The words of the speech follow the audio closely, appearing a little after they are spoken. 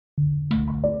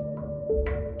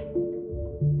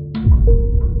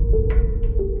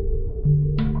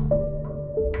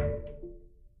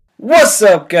What's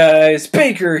up, guys?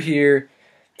 Baker here.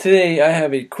 Today I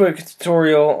have a quick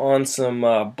tutorial on some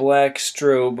black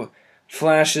strobe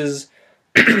flashes.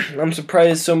 I'm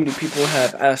surprised so many people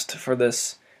have asked for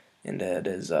this, and it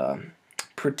is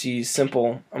pretty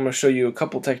simple. I'm going to show you a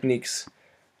couple techniques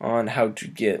on how to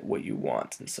get what you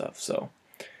want and stuff. So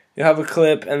you have a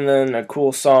clip and then a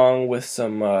cool song with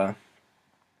some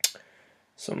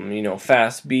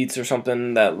fast beats or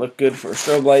something that look good for a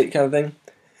strobe light kind of thing.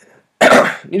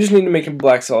 You just need to make it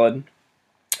black solid,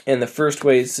 and the first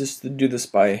way is just to do this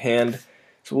by hand.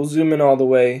 So we'll zoom in all the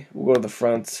way, we'll go to the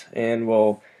front, and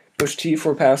we'll push T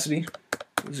for opacity,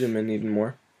 zoom in even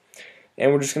more,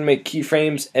 and we're just going to make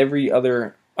keyframes every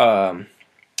other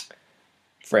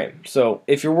frame. So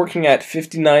if you're working at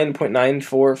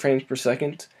 59.94 frames per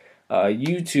second,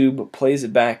 YouTube plays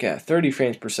it back at 30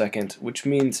 frames per second, which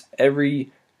means every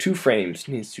 2 frames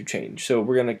needs to change. So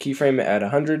we're going to keyframe it at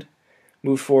 100,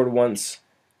 move forward once,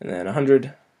 and then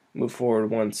 100, move forward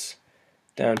once,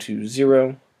 down to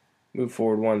 0, move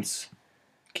forward once,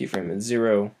 keyframe at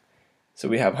 0. So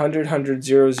we have 100, 100,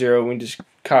 0, 0. We just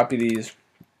copy these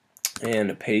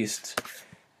and paste,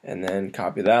 and then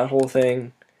copy that whole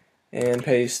thing and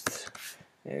paste,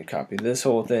 and copy this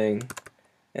whole thing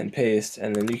and paste,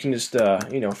 and then you can just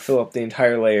fill up the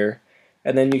entire layer,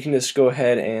 and then you can just go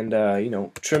ahead and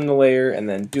trim the layer and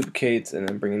then duplicate and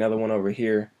then bring another one over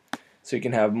here, so you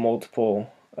can have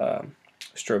multiple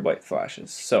strobe light flashes.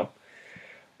 So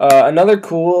another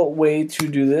cool way to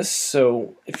do this,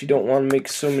 so if you don't want to make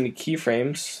so many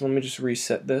keyframes, let me just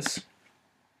reset this.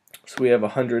 So we have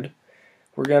 100.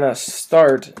 We're gonna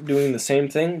start doing the same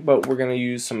thing, but we're gonna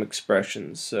use some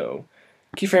expressions. So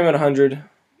keyframe at 100,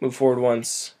 move forward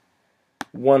once,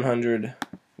 100,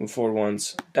 move forward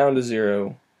once, down to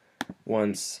 0,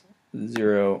 once,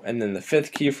 0, and then the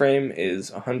 5th keyframe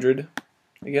is 100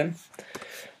 again.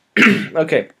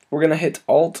 Okay, we're going to hit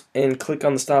Alt and click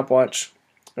on the stopwatch,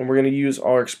 and we're going to use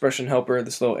our expression helper,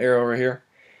 this little arrow right here.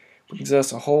 It gives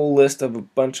us a whole list of a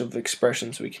bunch of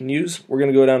expressions we can use. We're going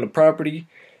to go down to Property,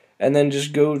 and then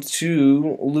just go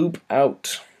to Loop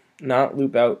Out, not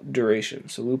Loop Out Duration,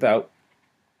 so Loop Out,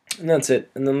 and that's it,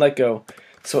 and then let go.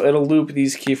 So it'll loop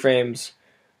these keyframes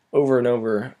over and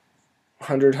over,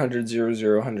 100, 100, 0,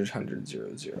 0, 100, 100,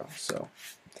 0, 0. So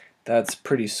that's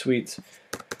pretty sweet.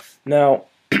 Now,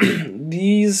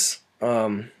 these,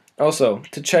 also,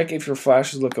 to check if your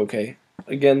flashes look okay,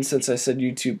 again, since I said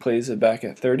YouTube plays it back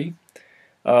at 30,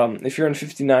 if you're in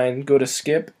 59, go to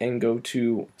Skip and go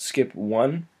to Skip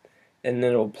 1, and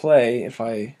then it'll play. If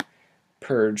I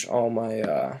purge all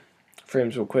my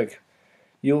frames real quick,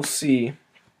 you'll see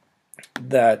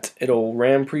that it'll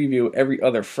RAM preview every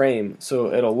other frame,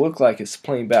 so it'll look like it's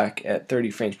playing back at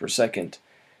 30 frames per second,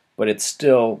 but it's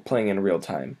still playing in real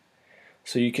time.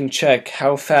 So you can check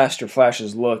how fast your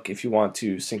flashes look if you want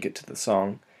to sync it to the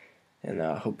song, and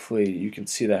hopefully you can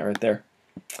see that right there.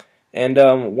 And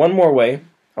one more way,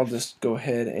 I'll just go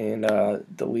ahead and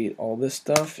delete all this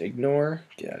stuff, ignore,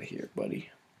 get out of here, buddy.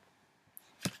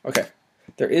 Okay,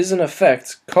 there is an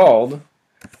effect called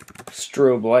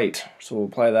Strobe Light, so we'll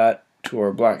apply that to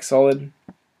our black solid,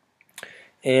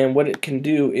 and what it can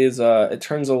do is it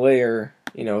turns a layer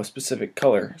a specific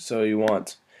color. So you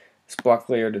want this block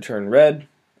layer to turn red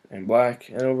and black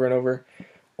and over,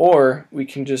 or we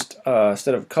can just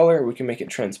instead of color, we can make it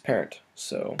transparent.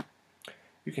 So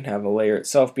you can have a layer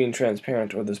itself being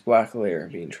transparent, or this black layer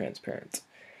being transparent.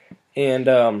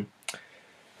 And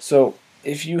so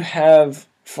if you have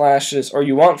flashes, or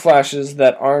you want flashes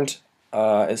that aren't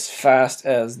as fast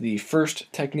as the first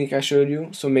technique I showed you,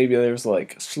 so maybe there's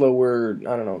like slower,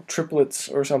 I don't know, triplets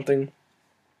or something,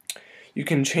 you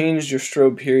can change your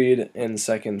strobe period in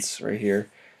seconds right here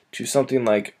to something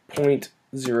like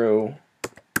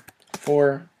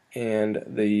 0.04, and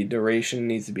the duration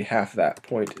needs to be half that,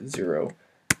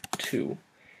 0.02.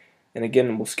 And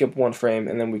again, we'll skip 1 frame,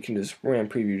 and then we can just RAM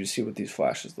preview to see what these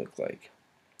flashes look like.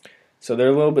 So they're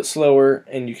a little bit slower,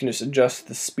 and you can just adjust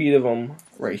the speed of them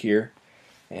right here.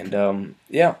 And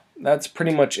yeah, that's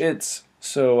pretty much it.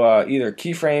 So either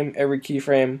keyframe every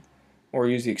keyframe, or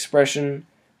use the expression,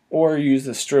 or use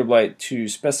the strobe light to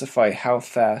specify how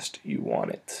fast you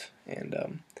want it.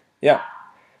 And yeah,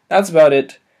 that's about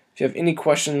it. If you have any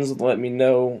questions, let me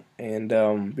know,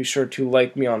 and be sure to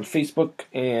like me on Facebook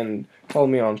and follow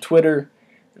me on Twitter,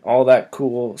 all that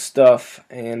cool stuff.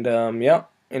 And yeah,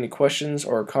 any questions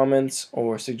or comments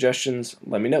or suggestions,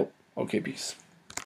 let me know. Okay, peace.